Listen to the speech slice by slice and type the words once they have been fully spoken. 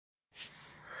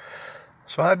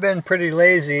So I've been pretty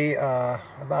lazy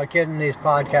about getting these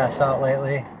podcasts out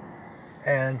lately,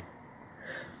 and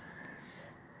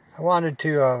I wanted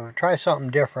to try something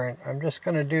different.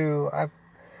 I've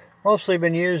mostly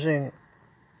been using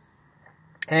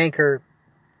Anchor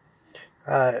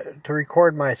to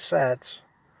record my sets,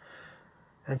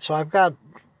 and so I've got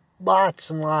lots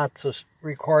and lots of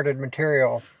recorded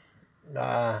material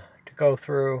to go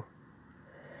through.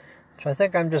 So I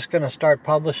think I'm just going to start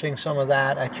publishing some of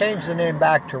that. I changed the name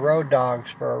back to Road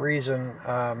Dogs for a reason.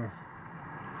 I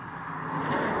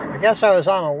guess I was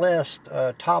on a list,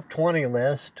 a top 20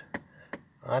 list.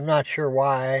 I'm not sure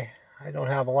why. I don't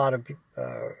have a lot of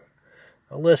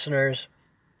listeners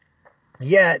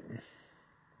yet,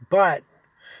 but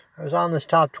I was on this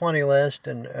top 20 list,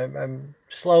 and I'm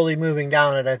slowly moving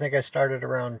down it. I think I started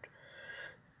around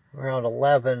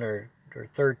 11 or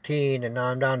 13, and now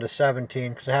I'm down to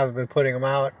 17 because I haven't been putting them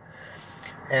out.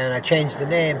 And I changed the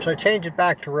name, so I changed it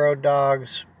back to Road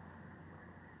Dogs.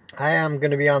 I am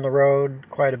going to be on the road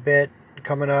quite a bit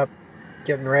coming up,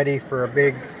 getting ready for a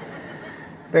big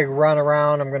run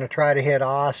around. I'm going to try to hit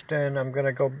Austin.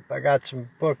 I got some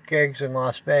booked gigs in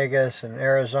Las Vegas and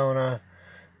Arizona.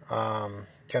 Going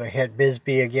to hit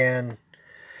Bisbee again,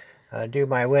 do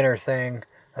my winter thing,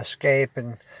 escape,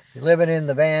 and living in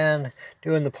the van,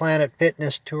 doing the Planet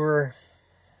Fitness tour.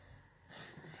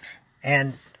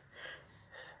 And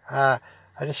I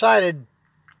decided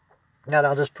that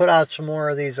I'll just put out some more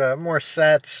of these more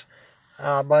sets,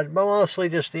 but mostly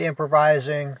just the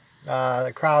improvising,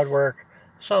 the crowd work.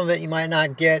 Some of it you might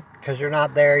not get because you're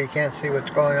not there, you can't see what's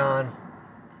going on.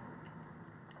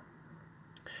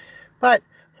 But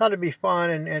I thought it'd be fun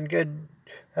and good.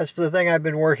 That's the thing I've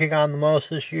been working on the most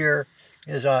this year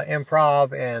is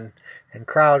improv and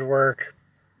crowd work.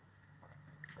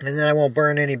 And then I won't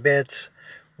burn any bits.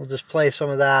 We'll just play some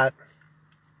of that.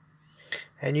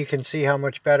 And you can see how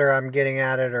much better I'm getting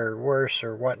at it, or worse,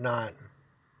 or whatnot.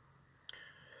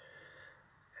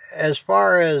 As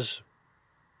far as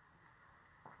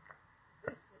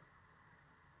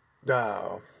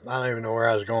I don't even know where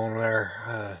I was going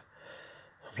there.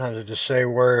 Sometimes I just say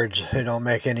words, they don't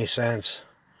make any sense.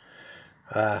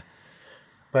 But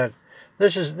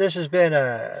this has been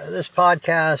this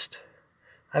podcast.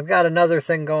 I've got another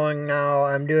thing going now.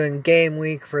 I'm doing Game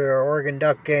Week for the Oregon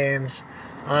Duck games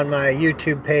on my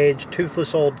YouTube page,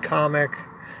 Toothless Old Comic,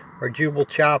 or Jubal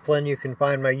Chaplin. You can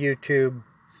find my YouTube.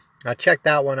 Check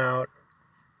that one out.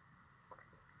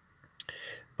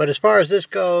 But as far as this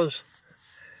goes,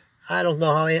 I don't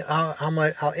know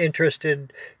how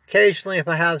interested. Occasionally, if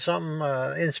I have something,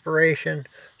 inspiration,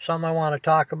 something I want to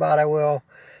talk about, I will.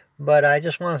 But I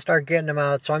just want to start getting them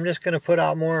out. So I'm just going to put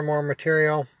out more and more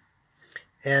material.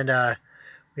 And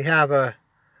we have a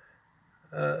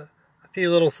few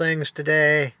little things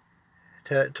today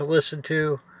to listen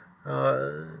to.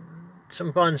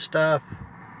 Some fun stuff.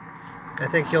 I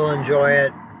think you'll enjoy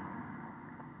it.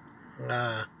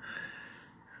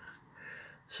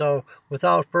 So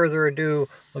without further ado,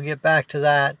 we'll get back to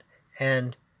that,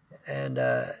 and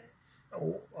I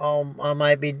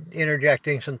might be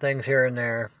interjecting some things here and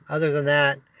there. Other than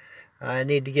that, I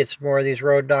need to get some more of these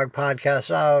Road Dog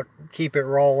podcasts out, keep it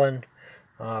rolling.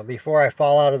 Before I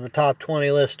fall out of the top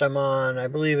 20 list I'm on, I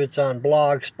believe it's on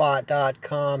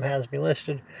blogspot.com, has me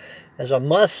listed as a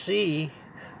must-see,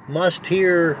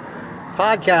 must-hear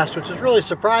podcast, which is really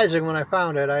surprising when I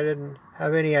found it. I didn't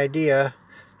have any idea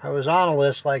I was on a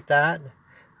list like that.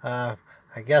 I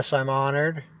guess I'm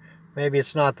honored. Maybe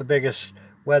it's not the biggest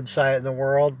website in the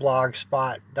world,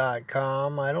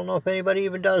 blogspot.com. I don't know if anybody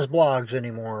even does blogs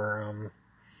anymore.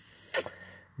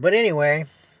 But anyway,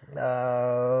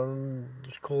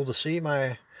 it's cool to see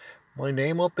my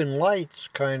name up in lights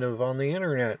kind of on the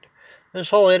internet.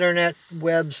 This whole internet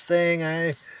webs thing,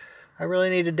 I really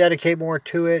need to dedicate more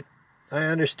to it. I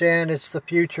understand it's the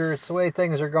future. It's the way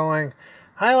things are going.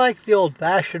 I like the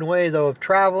old-fashioned way, though, of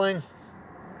traveling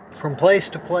from place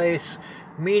to place,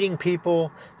 meeting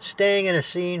people, staying in a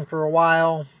scene for a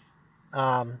while.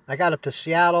 I got up to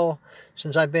Seattle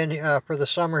since I've been for the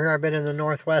summer here. I've been in the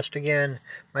Northwest again,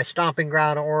 my stomping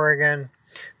ground, Oregon.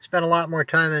 Spent a lot more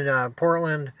time in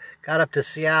Portland. Got up to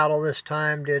Seattle this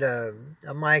time. Did a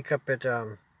mic up at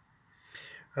the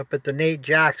Nate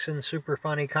Jackson Super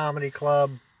Funny Comedy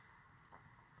Club.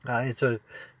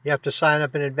 You have to sign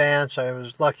up in advance. I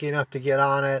was lucky enough to get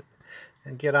on it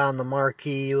and get on the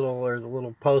marquee the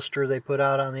little poster they put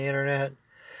out on the internet.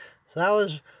 So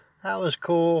that was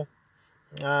cool.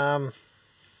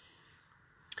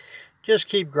 Just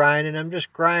keep grinding. I'm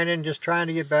just grinding, just trying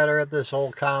to get better at this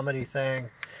whole comedy thing.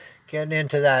 Getting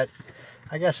into that.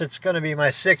 I guess it's going to be my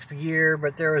 6th year,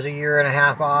 but there was a year and a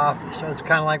half off, so it's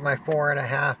kind of like my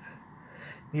 4.5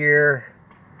 year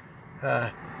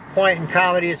point in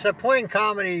comedy. It's a point in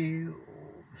comedy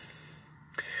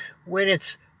when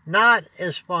it's not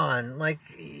as fun. Like,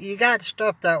 you got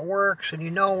stuff that works and you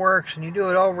know works and you do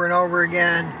it over and over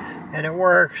again and it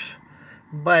works,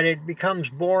 but it becomes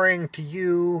boring to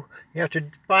you. You have to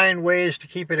find ways to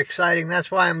keep it exciting.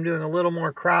 That's why I'm doing a little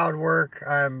more crowd work.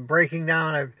 I'm breaking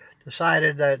down. I've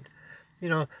decided that,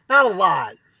 not a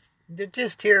lot,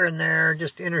 just here and there,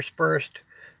 just interspersed,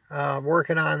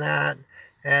 working on that,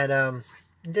 and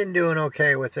been doing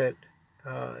okay with it.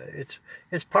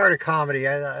 It's part of comedy.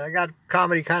 I got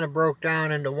comedy kind of broke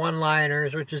down into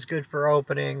one-liners, which is good for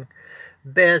opening,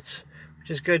 bits, which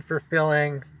is good for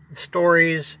filling,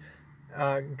 stories,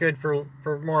 good for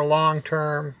more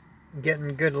long-term,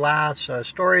 getting good laughs.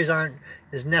 Stories aren't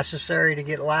as necessary to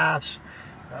get laughs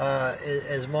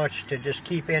as much to just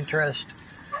keep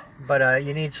interest, but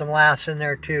you need some laughs in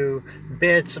there too.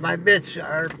 Bits, my bits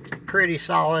are pretty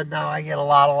solid now. I get a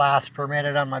lot of laughs per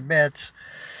minute on my bits.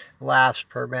 Laughs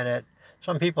per minute.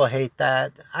 Some people hate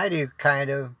that. I do kind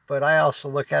of, but I also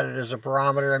look at it as a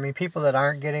barometer. I mean, people that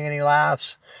aren't getting any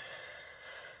laughs,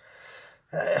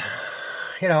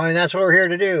 and that's what we're here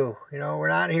to do. We're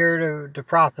not here to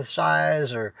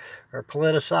prophesize or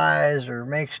politicize or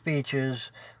make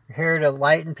speeches. We're here to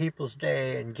lighten people's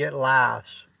day and get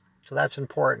laughs. So that's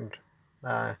important.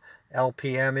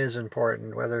 LPM is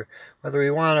important, whether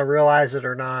we want to realize it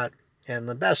or not. And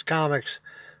the best comics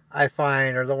I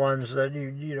find are the ones that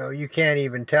you can't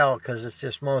even tell because it's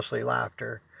just mostly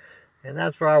laughter. And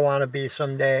that's where I want to be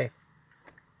someday.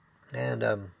 And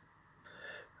I'm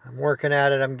working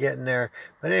at it. I'm getting there.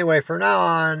 But anyway, from now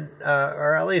on,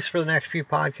 or at least for the next few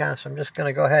podcasts, I'm just going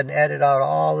to go ahead and edit out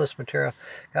all this material.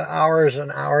 Got hours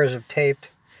and hours of taped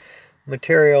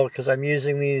material because I'm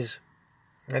using the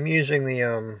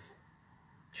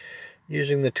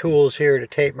tools here to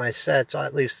tape my sets,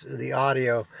 at least the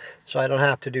audio, so I don't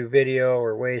have to do video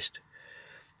or waste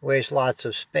lots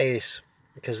of space,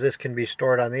 because this can be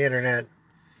stored on the internet.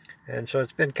 And so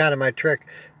it's been kind of my trick,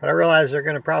 but I realize they're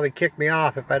going to probably kick me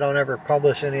off if I don't ever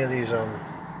publish any of these.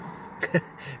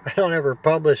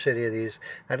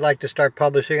 I'd like to start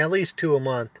publishing at least 2 a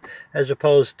month, as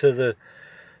opposed to the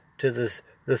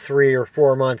 3 or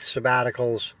 4 month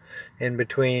sabbaticals in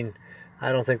between.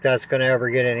 I don't think that's going to ever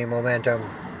get any momentum.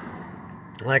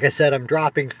 Like I said, I'm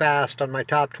dropping fast on my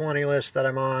top 20 list that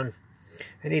I'm on.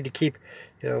 I need to keep,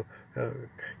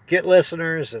 get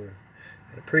listeners and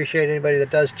appreciate anybody that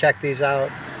does check these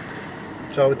out.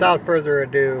 So without further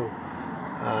ado,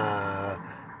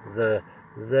 the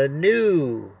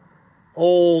new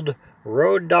Old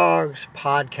Road Dogs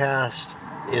podcast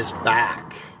is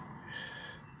back.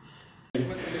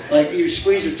 Like you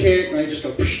squeeze a tit and I just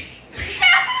go psh.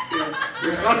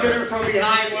 You're fucking her from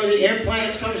behind, one of the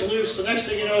implants comes loose, the next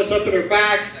thing you know it's up in her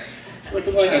back,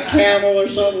 looking like a camel or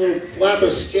something, a little flap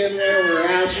of skin there where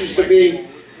her ass used to be.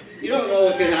 You don't know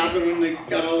what could happen when they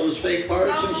got all those fake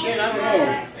parts and shit, I don't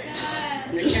know.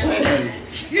 I'm just saying.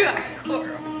 You are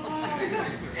horrible.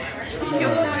 You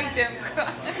will make them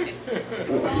cry.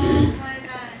 Oh my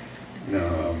god.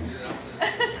 No.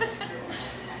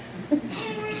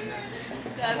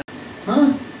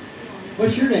 Huh?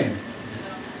 What's your name?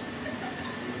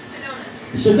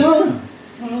 Sedona.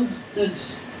 Well,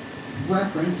 that's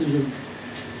reference is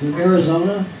from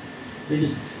Arizona.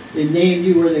 They named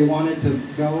you where they wanted to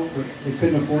go, but they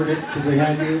couldn't afford it because they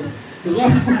had you. They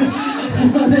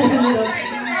ended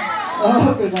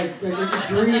up and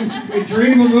we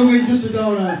dream of moving to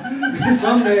Sedona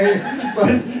someday,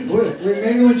 but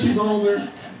maybe when she's older,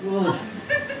 we'll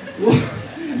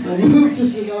move to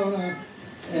Sedona.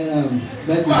 And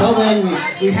but until then,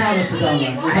 we had a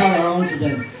Sedona. We had our own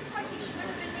Sedona.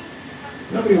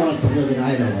 Nobody wants to live in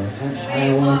Idaho.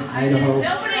 Idaho.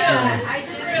 Nobody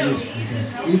does.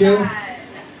 You do?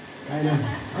 I know.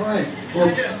 All right. Well,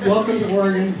 welcome to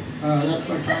Oregon. That's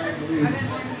my time to leave.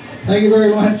 Thank you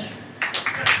very much.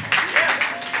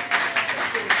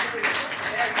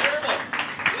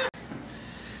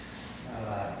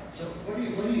 So what do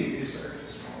you do, sir?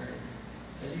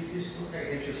 You just look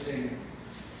very interesting.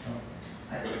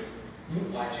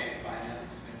 Supply chain finance.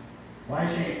 Supply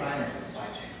chain finance. Supply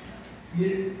chain.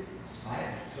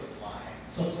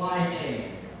 Supply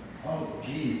chain. Oh,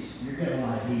 geez, you're getting a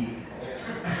lot of heat.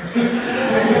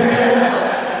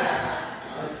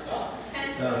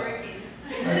 Hence the drinking.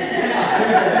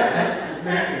 That's the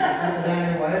drinking. Is that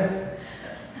your wife?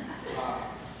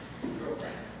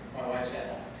 Girlfriend. My wife said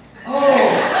that. Oh!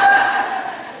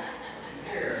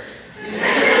 Here.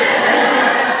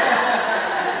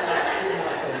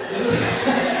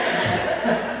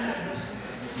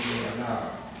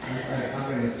 I'm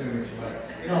going to assume it's less.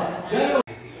 No, generally.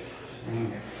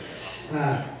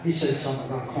 He said something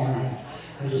about cornhole.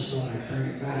 I just thought I'd bring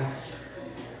it back.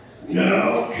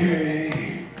 No,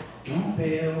 okay. Don't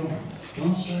bail.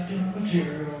 Don't start doing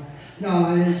material.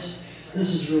 No, this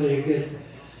is really a good.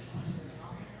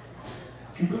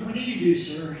 What do you do,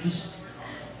 sir? Just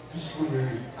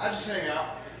wondering. I just hang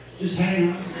out. Just hang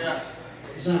out? Yeah.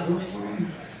 Does that work for you?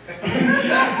 Because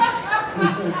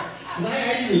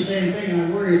I do the same thing and I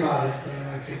worry about it.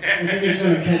 I think it's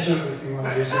going to catch up with me one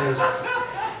of these days.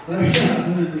 But I'm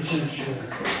not 100% sure.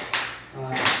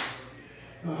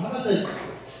 How about the,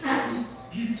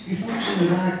 you folks in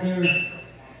the back there?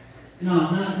 No,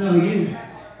 you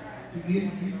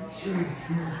three.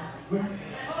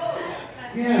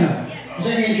 Yeah, it's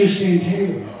an interesting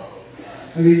table.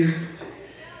 I mean,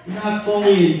 you're not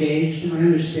fully engaged, and I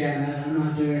understand that. I'm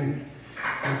not doing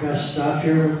my best stuff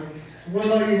here. What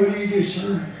about you? What do you do,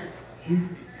 sir? You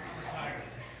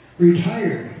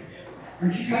retired.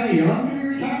 Aren't you kind of young to be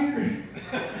retired?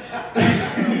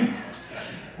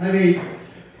 I mean,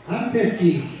 I'm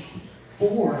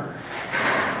 54,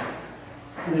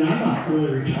 and I'm not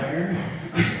really retired.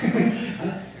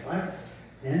 I'm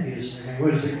envious.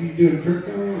 What is it? You doing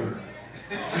crypto or?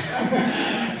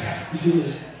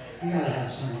 You gotta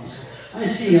have something. I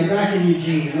see. I'm back in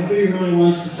Eugene. Nobody really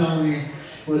wants to tell me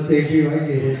what they do. I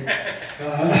get it. I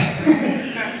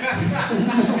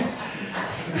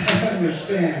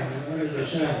understand.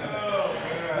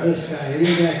 100%. This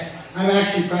guy. I'm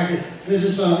actually practicing. This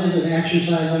is an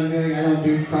exercise I'm doing. I don't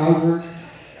do crowd work.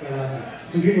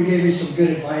 Some people gave me some good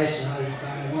advice, and I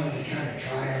wanted to kind of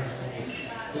try it.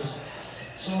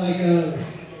 So, like,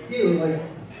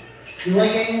 you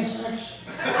like anal sex?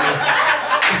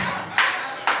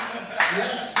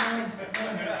 Yes? No?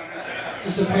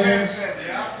 Just depends.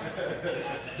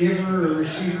 Giver or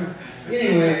receiver.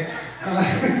 Anyway,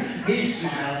 he's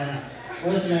smiling.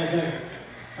 What's that?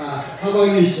 How about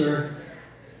you, sir?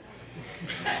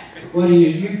 What do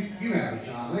you have a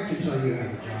job? I can tell you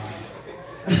have a job.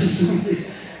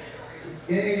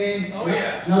 Anything? Oh,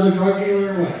 yeah. Another drug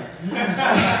dealer or what?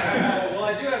 Well,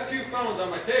 I do have 2 phones on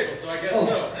my table, so I guess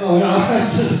so. Oh, no.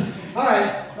 All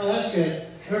right. Oh, that's good.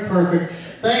 They're perfect.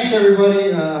 Thanks,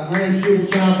 everybody. My name's Jubal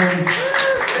Chaplin.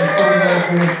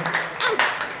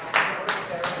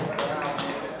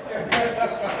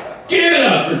 Give it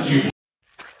up for Jubal.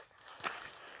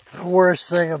 The worst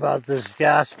thing about this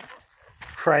gas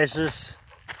crisis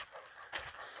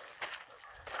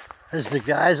is the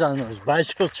guys on those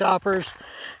bicycle choppers.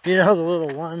 You know, the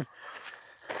little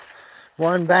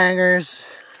one bangers,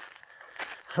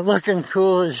 looking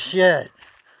cool as shit.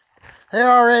 They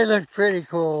already look pretty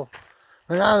cool,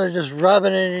 but now they're just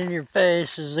rubbing it in your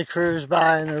face as they cruise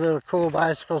by in their little cool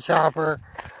bicycle chopper.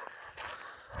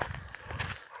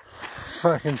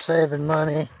 Fucking saving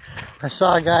money. I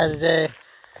saw a guy today,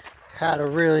 had a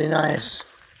really nice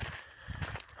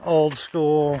old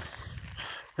school,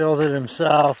 built it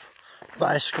himself,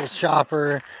 bicycle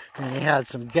chopper, and he had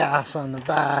some gas on the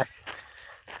back,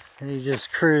 and he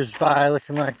just cruised by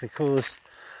looking like the coolest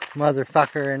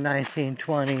motherfucker in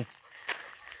 1920.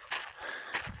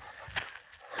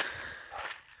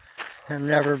 I've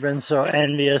never been so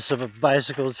envious of a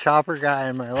bicycle chopper guy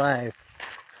in my life.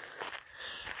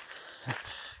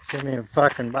 Give me a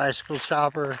fucking bicycle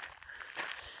chopper.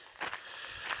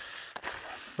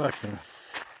 Fucking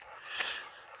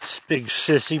big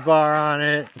sissy bar on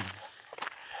it.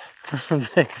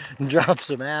 Drop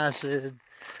some acid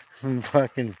and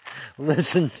fucking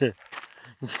listen to,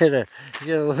 get a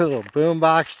little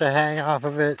boombox to hang off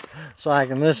of it so I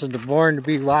can listen to Born to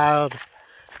Be Wild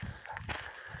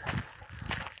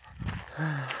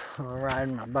while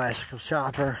riding my bicycle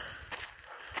chopper.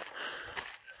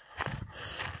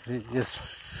 It gets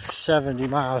 70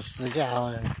 miles to the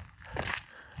gallon.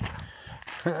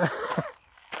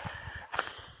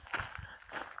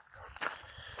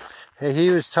 Hey, he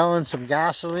was towing some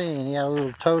gasoline. He had a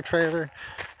little tow trailer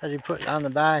that he put on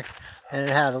the back, and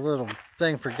it had a little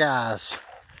thing for gas.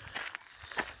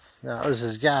 That was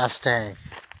his gas tank.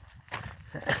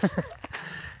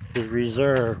 His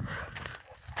reserve.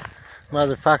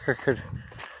 Motherfucker could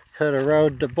have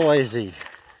rode to Boise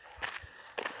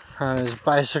on his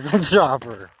bicycle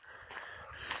chopper.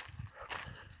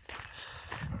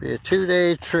 Be a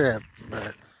 2-day trip,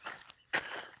 but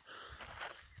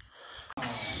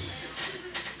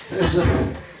there's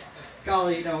a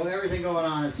golly, you know, everything going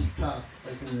on is tough,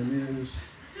 like in the news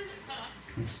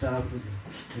and stuff with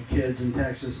the kids in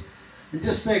Texas. And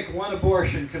just think, one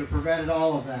abortion could have prevented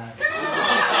all of that.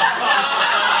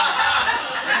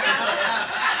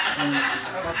 And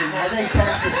I think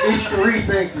Texas needs to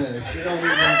rethink this. You don't need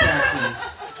more Texas.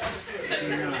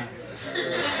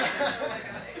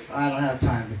 have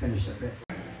time to finish the bit.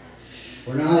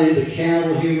 We're not into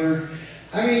cannibal humor.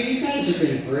 I mean, you guys have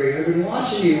been great. I've been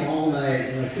watching you all night,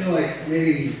 and I feel like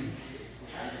maybe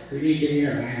we need to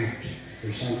interact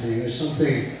or something. There's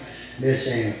something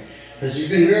missing. Because you've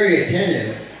been very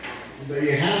attentive, but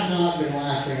you have not been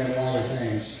laughing at a lot of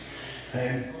things.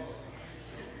 And,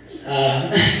 I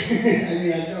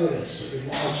mean, I've noticed. I've been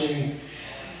watching,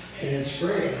 and it's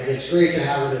great. Like, it's great to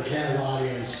have an attentive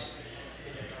audience.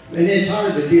 And it's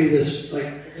hard to do this, like,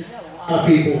 a lot of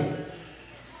people,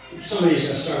 somebody's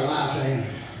going to start laughing.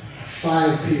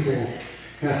 5 people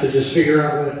have to just figure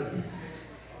out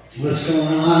what's going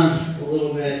on a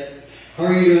little bit. How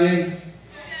are you doing? Good.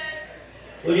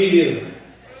 What do you do? What do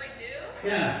I do?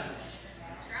 Yeah.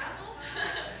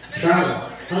 Travel? Travel.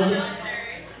 How's it?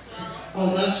 Military as well.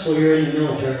 Oh, that's cool. You're in the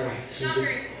military. Not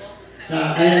very cool. I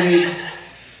mean,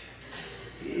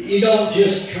 you don't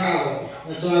just travel.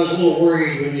 That's why I was a little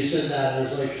worried when you said that. I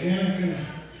was like, yeah. I'm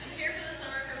here for the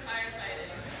summer for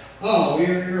firefighting. Oh,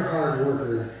 you're a hard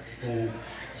worker. Then.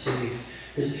 See,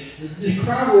 the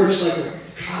crowd works like what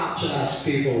cops ask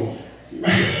people.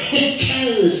 It's kind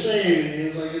of the same. And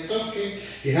it's like, it's okay.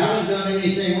 You haven't done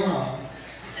anything wrong.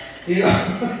 You know,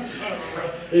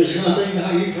 there's nothing.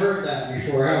 Now you've heard that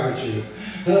before, haven't you?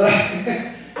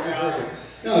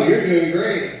 No, you're doing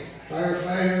great.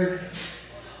 Firefighter,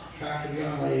 attractive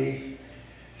young lady.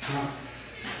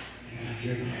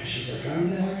 She's like,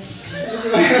 I'm next. I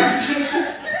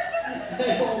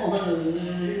don't want to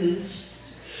lose.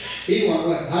 What do you do?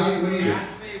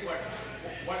 Ask me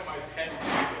what my pet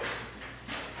peeve is.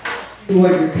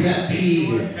 What your pet peeve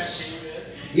You know what a pet is? peeve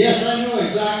is? Yes, I know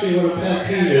exactly what a pet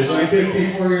peeve is. I'm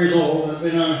 54 years old. I've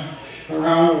been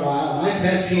around a while. My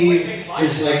pet peeve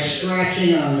is like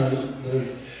scratching on the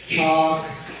chalk.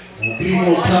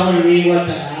 People telling me what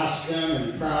to ask them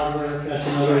and crowd work. That's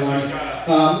another one.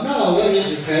 No, what is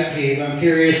your pet peeve? I'm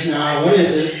curious now. What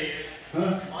is it?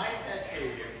 Huh? My pet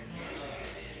peeve.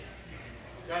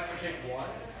 Do I have to pick one?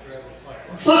 Or do I have to play?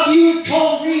 Fuck, you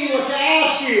told me what to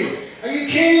ask you. Are you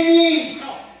kidding me?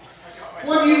 No. I got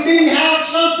What, you didn't have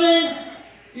something?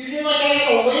 You did like I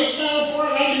gotta wait now for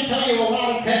it? I can tell you a lot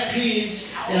of pet peeves.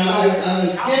 And I'm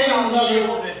getting another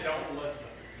people one. that don't listen?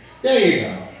 There you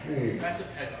go. There you go. That's a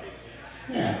pet peeve.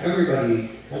 Yeah,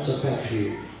 everybody, that's a pet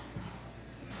peeve.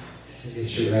 I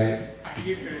guess you're right. I can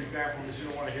give you an example because you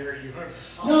don't want to hear it. You heard it.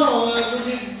 No,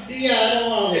 yeah, I don't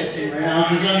want to listen right now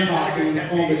because I'm talking on the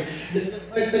phone.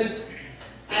 But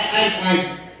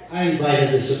I invited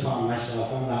this upon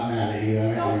myself. I'm not mad at you.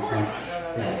 I'm No, of having course fun. not.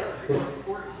 No, Yeah.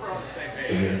 we're on the same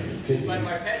page. But my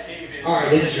pet peeve is. All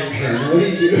right, it's your turn. What do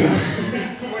you do?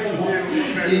 What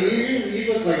do you do?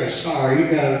 You look like a star. You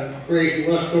got a great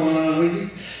look going on.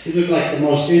 You look like the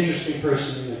most interesting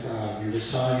person in the crowd. I'm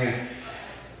just telling you.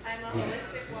 I'm a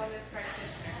holistic wellness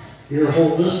practitioner. You're a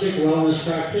holistic wellness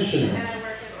practitioner. And I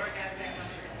work with orgasmic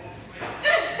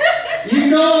mushrooms. You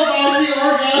know about the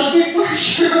orgasmic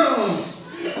mushrooms.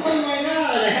 Oh my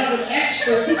God, I have an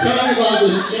expert to tell me about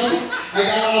this stuff. I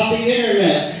got off the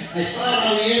internet. I saw it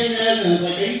on the internet and I was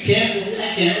like, I can't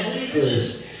believe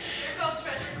this. They're called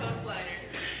Treasure Coast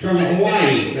Liners. From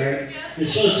Hawaii, right?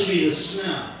 It's supposed to be the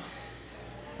smell.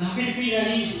 How can it be that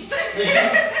easy? Like,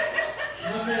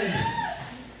 how can it?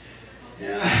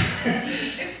 Yeah.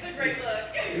 It's the great look.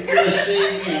 It would have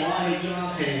saved me a lot of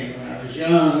jaw pain when I was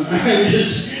young. I'm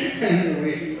just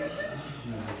waiting.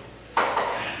 No.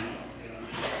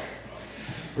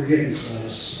 We're getting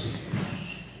close.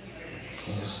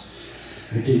 Close.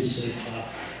 I did say pop.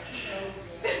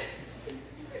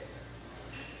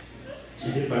 I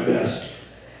did my best.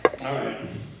 All right.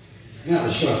 That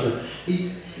was rougher.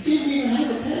 He didn't even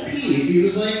have a pet peeve. He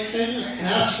was like, just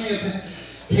ask me a pet.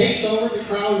 Takes over the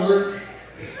crowd work.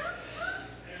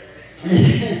 And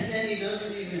then he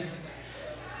doesn't even.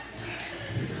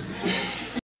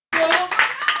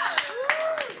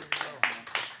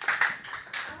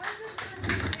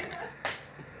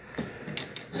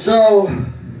 So,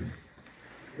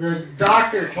 the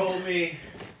doctor told me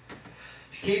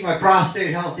to keep my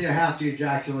prostate healthy, I have to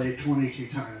ejaculate 22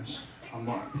 times a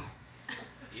month.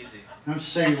 Easy. I'm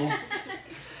single.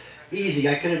 Easy.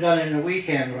 I could have done it in a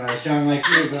weekend when I was young like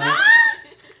you, but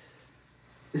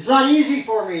it's not easy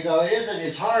for me though. It isn't.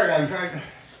 It's hard. I'm trying to,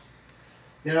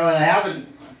 and I haven't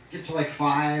get to like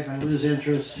 5. I lose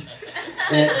interest.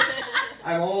 And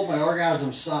I'm old. My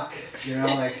orgasms suck.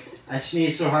 Like I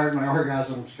sneeze so hard, my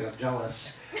orgasms got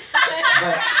jealous.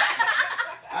 But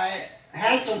I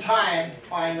had some time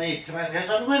finally because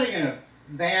I'm living in a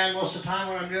van most of the time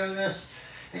when I'm doing this.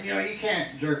 And you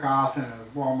can't jerk off in a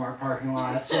Walmart parking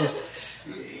lot. So,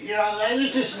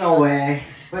 there's just no way.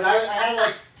 But I had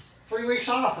like 3 weeks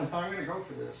off, and I'm going to go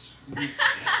for this.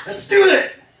 Let's do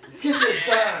it. Let's get this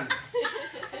done.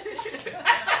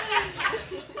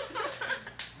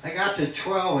 I got to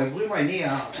 12. I blew my knee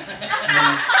out.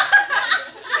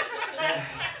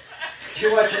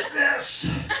 Too much of this.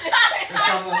 Or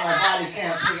something my body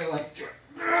can't take it. Like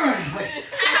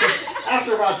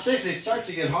after about 6, it starts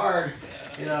to get hard.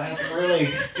 You know, I have to really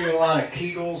do a lot of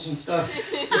Kegels and stuff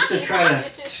just to try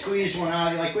to squeeze one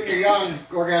out. Like when you're young,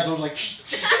 orgasm's like.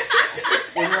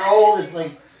 When you're old, it's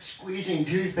like squeezing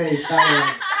toothpaste out of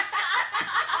it.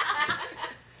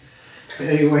 But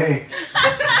anyway,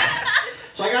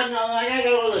 so I got to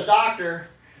go to the doctor.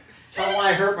 Tell him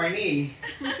why I hurt my knee.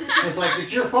 It's like,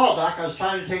 it's your fault, Doc. I was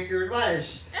trying to take your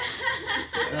advice.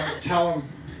 And I tell him,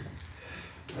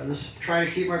 I'm just trying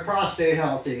to keep my prostate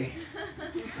healthy. I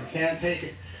can't take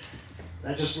it.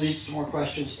 That just leads to more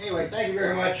questions. Anyway, thank you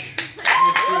very much.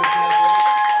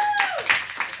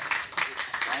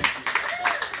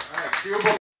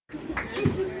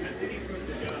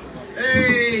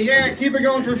 Hey, yeah, keep it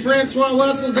going for Francois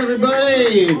Wessels,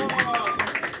 everybody.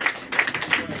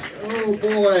 Oh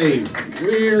boy,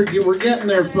 we're getting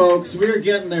there, folks. We're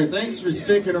getting there. Thanks for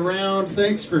sticking around.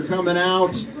 Thanks for coming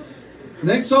out.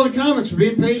 Thanks to all the comments for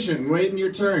being patient and waiting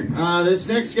your turn. This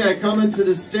next guy coming to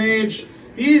the stage,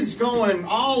 he's going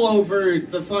all over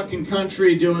the fucking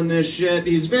country doing this shit.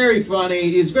 He's very funny.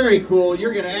 He's very cool.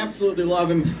 You're going to absolutely love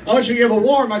him. I want you to give a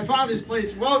warm, my father's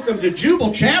place, welcome to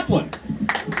Jubal Chaplin.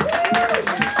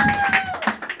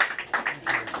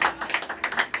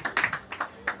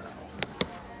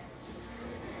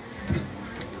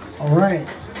 All right.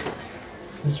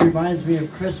 This reminds me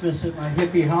of Christmas at my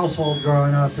hippie household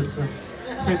growing up. It's a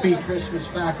hippie Christmas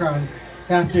background.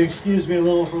 Have to excuse me a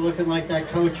little for looking like that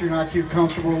coach you're not too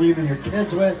comfortable leaving your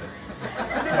kids with.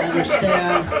 I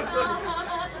understand.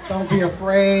 Don't be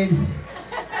afraid.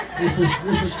 This is.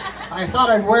 I thought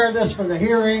I'd wear this for the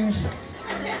hearings.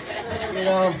 You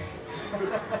know,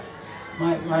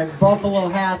 my buffalo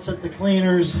hats at the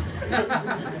cleaners.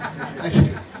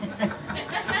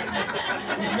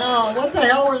 No, what the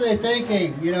hell were they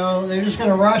thinking? You know, they're just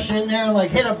going to rush in there and like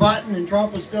hit a button and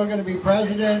Trump was still going to be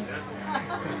president.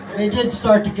 They did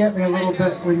start to get me a little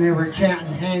bit when they were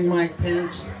chanting, hang Mike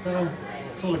Pence. So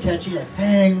it's a little catchy, like,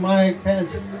 hang Mike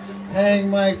Pence,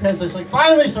 hang Mike Pence. It's like,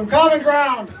 finally, some common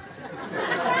ground.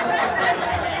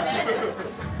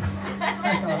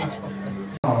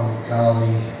 Oh,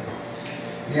 golly.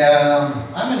 Yeah,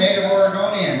 I'm a native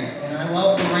Oregonian, and I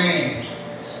love the rain.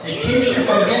 It keeps you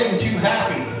from getting too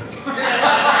happy.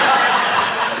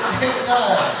 It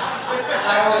does.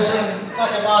 I was in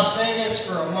fucking Las Vegas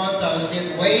for a month. I was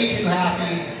getting way too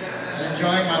happy. I was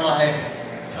enjoying my life.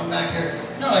 Come back here.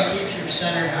 No, it keeps you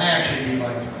centered. I actually do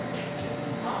like it.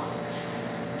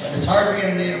 But it's hard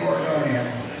being a native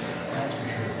Oregonian. That's for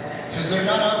sure. Because they're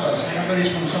none of us. Everybody's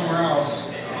from somewhere else.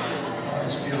 Oh,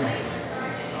 it's beautiful.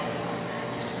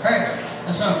 Alright,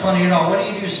 that's not funny at all. What do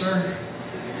you do, sir?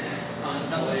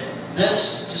 Nothing.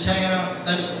 This, just hanging out,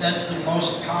 that's the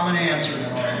most common answer in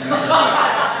life. I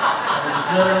was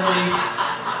literally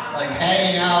like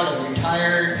hanging out and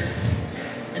retired.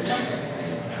 It's okay.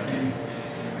 I mean,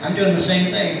 I'm doing the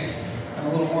same thing. I'm a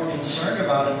little more concerned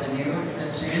about it than you, it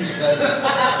seems, but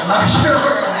I'm not sure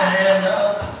where I'm going to end up.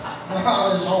 All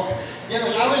this whole,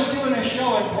 yeah, I was doing a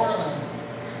show in Portland,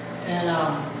 and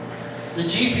the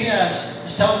GPS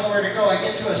is telling me where to go. I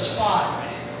get to a spot.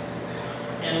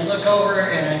 And I look over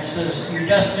and it says, your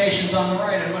destination's on the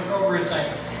right. I look over, it's like,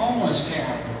 homeless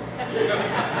camp.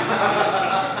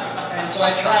 And so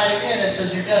I try it again, it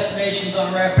says, your destination's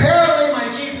on the right. Apparently my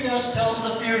GPS tells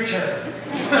the future.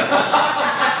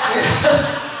 Because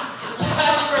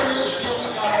that's where this shit's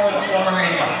going for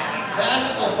me.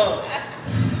 That's the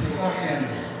fucking,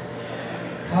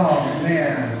 oh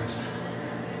man.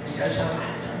 You guys having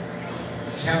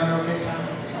an okay time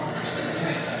with the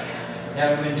conversation? You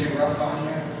haven't been too rough on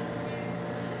you?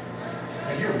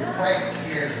 Like you're right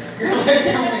here. You're like,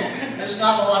 there's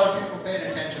not a lot of people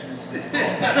paying attention to this. These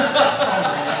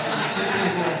two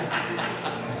people.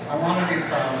 I want to be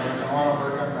crowd work. I want to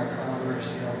work on my crowd work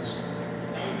skills.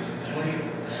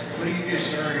 What do you do,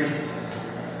 sir?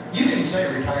 You can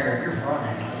say retired. You're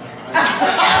fine.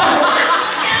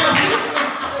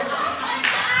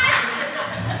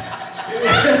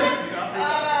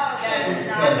 That's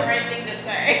not the right thing to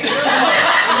say.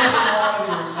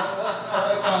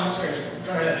 I'm serious.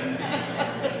 Go ahead.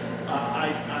 I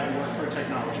work for a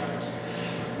technology company.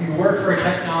 You work for a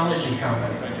technology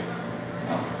company.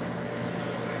 Oh,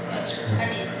 that's great. I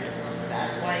mean,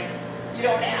 that's why you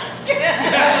don't ask.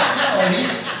 No,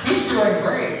 he's doing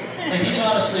great. Like he's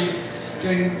honestly,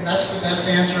 Jay, that's the best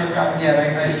answer I've gotten yet.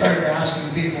 I started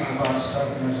asking people about stuff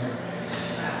and I was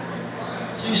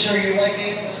like, "Gee, sir, you like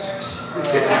anal sex?" I'm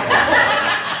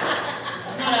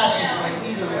not asking you like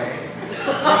either way. It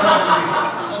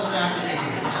doesn't have to be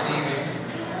receiving.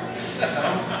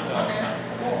 Okay,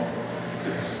 cool.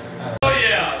 Oh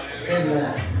yeah.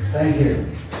 Thank you.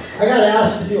 I got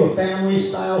asked to do a family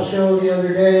style show the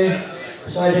other day,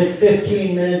 so I did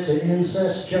 15 minutes of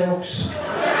incest jokes.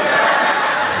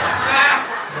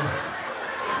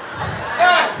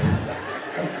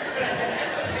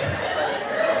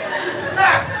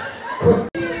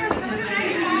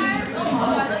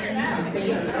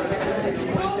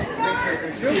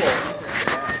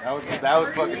 That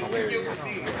was fucking hilarious.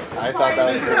 I thought that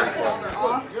was really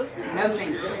fun. No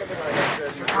thank you.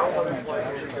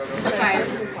 Besides,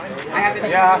 I haven't.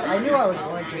 Yeah. I knew I was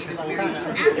going to. It was Mary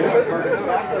Jean Atkins,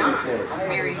 not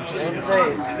Mary Jean.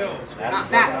 Not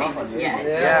that famous yet.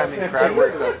 Yeah, I mean, crowd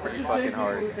work sounds pretty fucking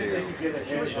hard, too.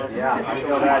 Yeah, I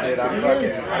feel that, dude. I'm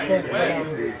fucking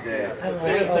ladies these days.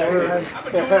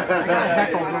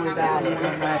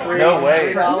 No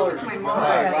way. My mom.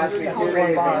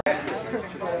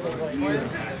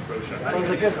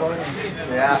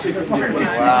 Yeah.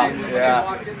 Wow. Yeah.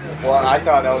 Well, I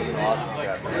thought that was an awesome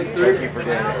set. Thank you for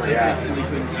doing it. Yeah.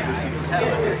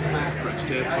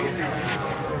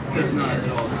 Does not at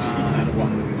all.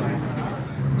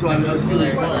 So I was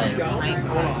feeling like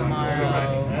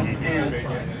tomorrow.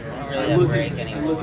 Really a break anyway.